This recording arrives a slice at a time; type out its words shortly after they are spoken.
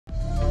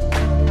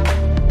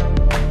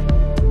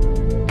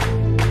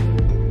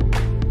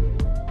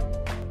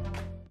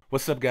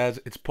What's up, guys?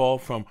 It's Paul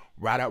from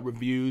Rideout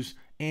Reviews,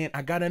 and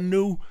I got a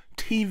new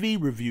TV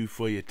review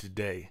for you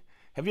today.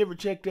 Have you ever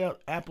checked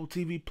out Apple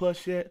TV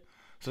Plus yet?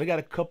 So they got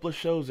a couple of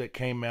shows that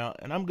came out,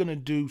 and I'm gonna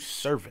do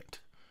Servant.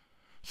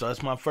 So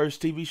that's my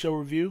first TV show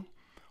review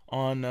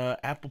on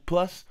Apple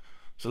Plus.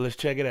 So let's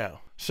check it out.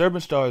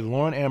 Servant stars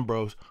Lauren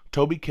Ambrose,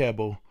 Toby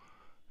Kebbell,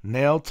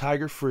 Nell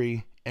Tiger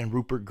Free, and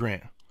Rupert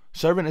Grint.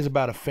 Servant is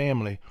about a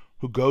family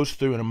who goes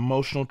through an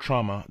emotional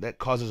trauma that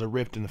causes a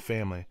rift in the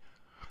family.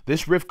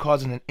 This rift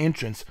causes an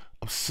entrance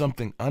of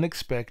something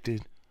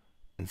unexpected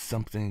and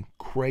something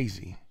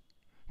crazy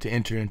to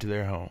enter into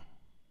their home.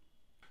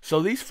 So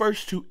these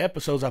first two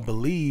episodes, I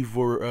believe,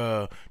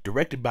 were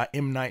directed by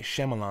M. Night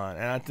Shyamalan,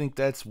 and I think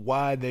that's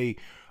why they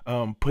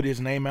put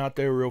his name out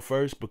there real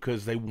first,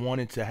 because they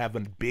wanted to have a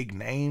big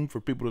name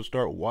for people to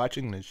start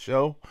watching this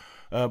show,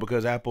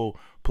 because Apple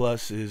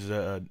Plus is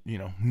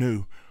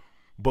new.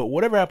 But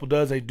whatever Apple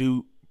does, they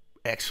do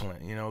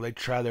excellent. They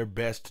try their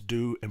best to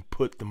do and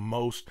put the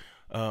most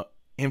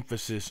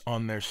emphasis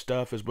on their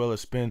stuff, as well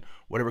as spend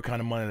whatever kind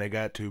of money they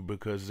got to,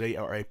 because they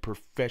are a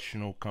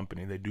professional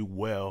company. They do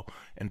well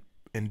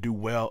and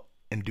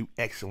do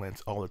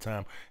excellence all the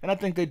time, and I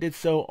think they did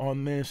so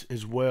on this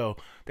as well.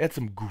 They had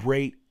some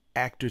great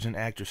actors and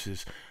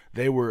actresses.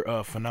 They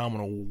were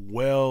phenomenal.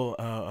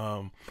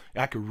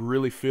 I could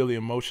really feel the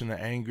emotion,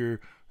 the anger,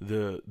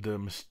 the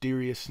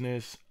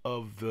mysteriousness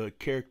of the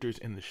characters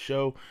in the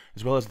show,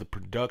 as well as the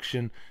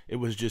production. It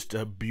was just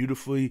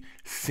beautifully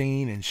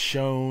seen and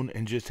shown,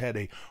 and just had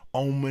a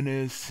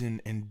ominous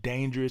and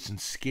dangerous and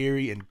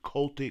scary and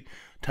cultic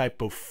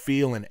type of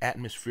feel and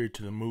atmosphere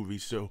to the movie.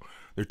 So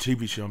their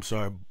TV show, I'm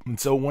sorry. And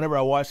so whenever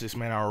I watched this,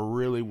 man, I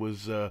really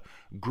was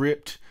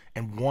gripped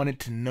and wanted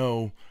to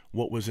know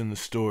what was in the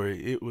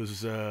story. It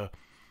was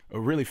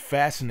really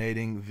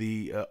fascinating,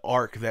 the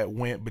arc that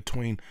went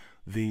between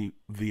the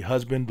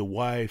husband, the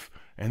wife,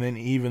 and then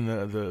even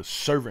the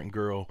servant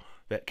girl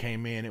that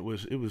came in. It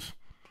was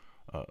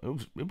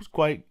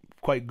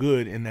quite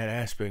good in that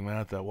aspect, man.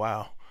 I thought,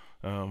 wow,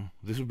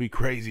 this would be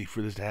crazy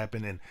for this to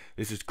happen, and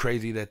this is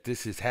crazy that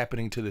this is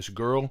happening to this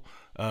girl,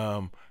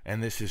 and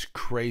this is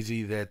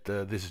crazy that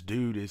this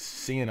dude is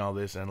seeing all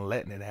this and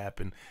letting it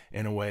happen.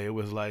 In a way, it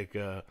was like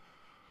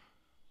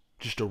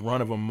just a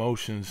run of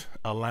emotions,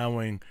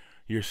 allowing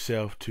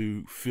yourself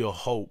to feel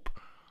hope,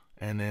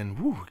 and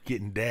then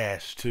getting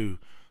dashed too.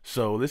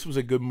 So this was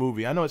a good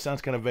movie. I know it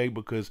sounds kind of vague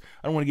because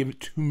I don't want to give it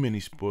too many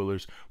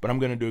spoilers, but I'm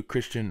going to do a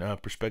Christian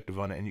perspective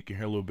on it, and you can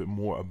hear a little bit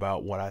more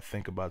about what I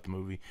think about the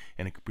movie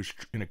in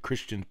a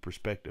Christian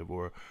perspective,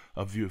 or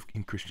a view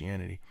in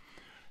Christianity.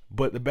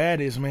 But the bad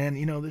is, man,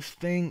 this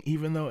thing,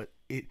 even though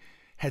it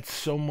had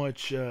so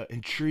much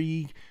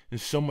intrigue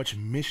and so much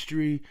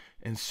mystery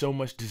and so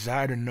much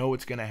desire to know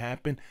what's going to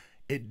happen,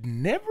 it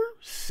never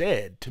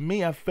said. To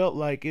me, I felt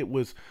like it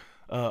was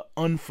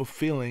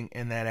unfulfilling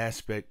in that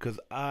aspect, because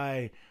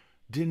I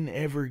didn't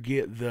ever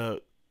get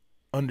the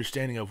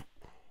understanding of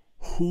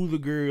who the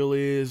girl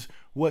is,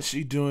 what's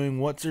she doing,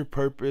 what's her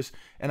purpose.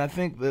 And I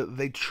think that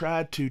they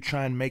tried to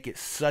make it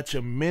such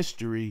a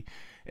mystery,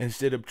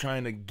 instead of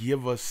trying to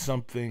give us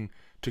something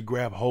to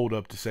grab hold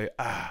of, to say,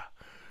 I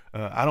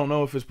don't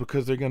know if it's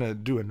because they're going to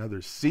do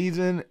another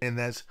season and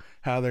that's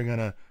how they're going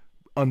to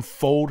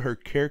unfold her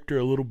character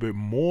a little bit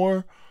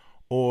more,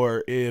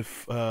 or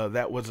if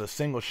that was a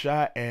single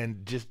shot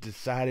and just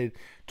decided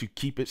to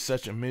keep it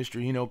such a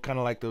mystery, kind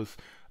of like those,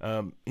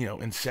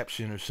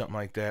 Inception or something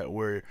like that,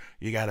 where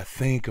you got to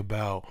think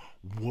about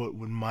what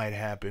might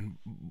happen.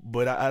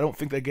 But I don't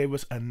think they gave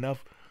us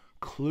enough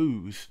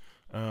clues.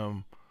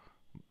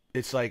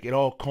 It's like it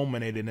all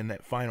culminated in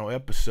that final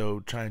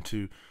episode, trying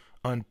to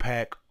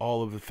unpack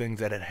all of the things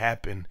that had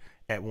happened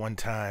at one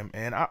time,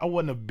 and I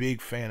wasn't a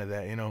big fan of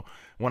that.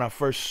 When I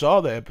first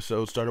saw the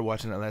episode, started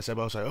watching that last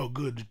episode, I was like, oh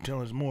good,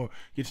 tell us more,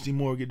 get to see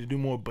more, get to do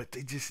more, but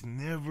they just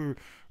never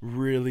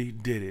really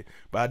did it.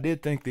 But I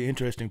did think the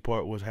interesting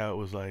part was how it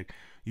was like,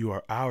 you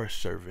are our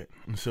servant,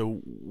 and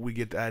so we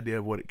get the idea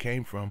of what it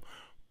came from.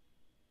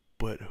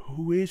 But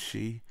who is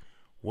she,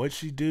 what's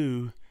she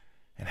do,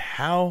 and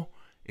how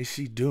is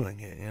she doing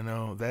it?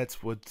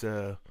 That's what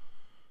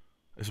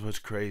is what's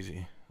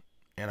crazy.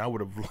 And I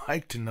would have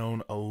liked to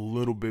known a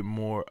little bit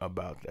more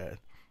about that.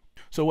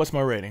 So what's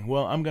my rating?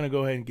 Well, I'm going to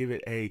go ahead and give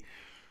it a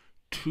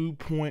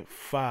 2.5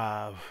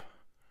 out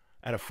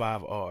of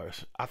 5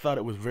 R's. I thought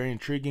it was very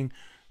intriguing.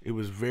 It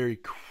was very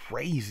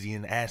crazy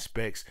in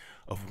aspects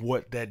of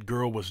what that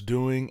girl was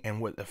doing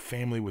and what the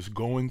family was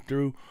going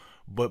through.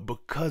 But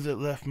because it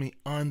left me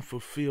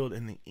unfulfilled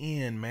in the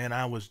end, man,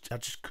 I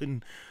just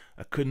couldn't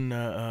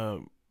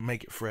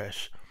make it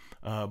fresh.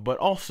 But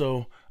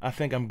also, I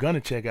think I'm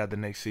gonna check out the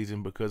next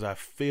season, because I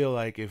feel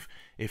like if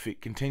it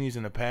continues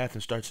in the path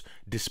and starts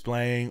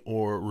displaying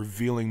or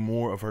revealing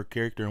more of her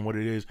character and what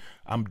it is,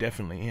 I'm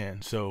definitely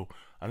in. So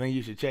I think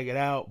you should check it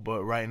out.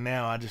 But right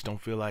now, I just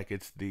don't feel like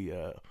it's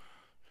the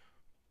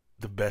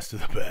best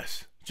of the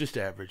best. Just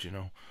average,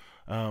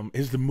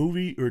 Is the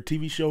movie or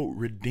TV show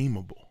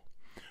redeemable?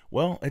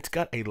 Well, it's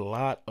got a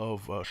lot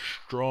of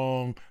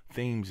strong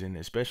themes in it,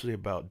 especially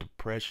about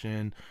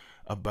depression,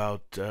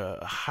 about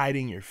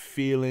hiding your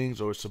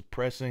feelings or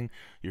suppressing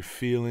your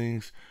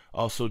feelings.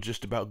 Also,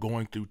 just about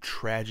going through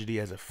tragedy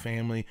as a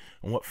family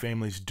and what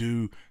families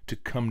do to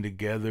come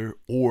together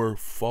or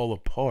fall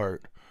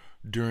apart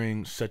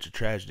during such a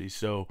tragedy.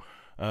 So,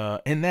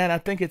 in that, I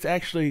think it's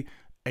actually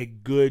a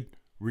good,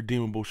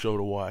 redeemable show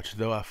to watch.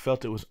 Though I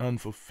felt it was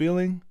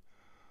unfulfilling,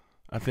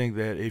 I think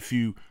that if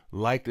you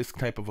like this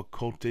type of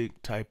occultic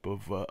type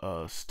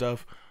of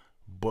stuff,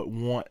 but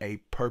want a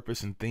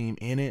purpose and theme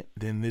in it,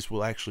 then this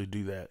will actually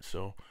do that.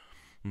 So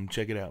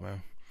check it out,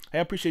 man. Hey,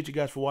 I appreciate you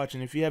guys for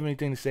watching. If you have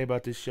anything to say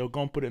about this show,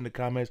 go and put it in the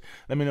comments.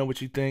 Let me know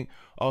what you think.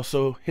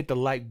 Also, hit the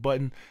like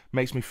button.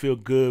 Makes me feel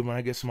good when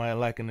I get somebody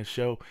liking the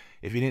show.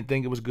 If you didn't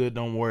think it was good,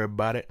 don't worry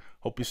about it.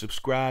 Hope you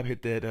subscribe.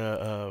 Hit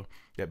that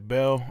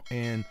bell.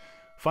 And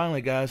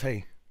finally, guys,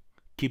 hey,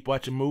 keep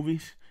watching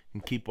movies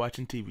and keep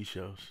watching TV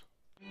shows.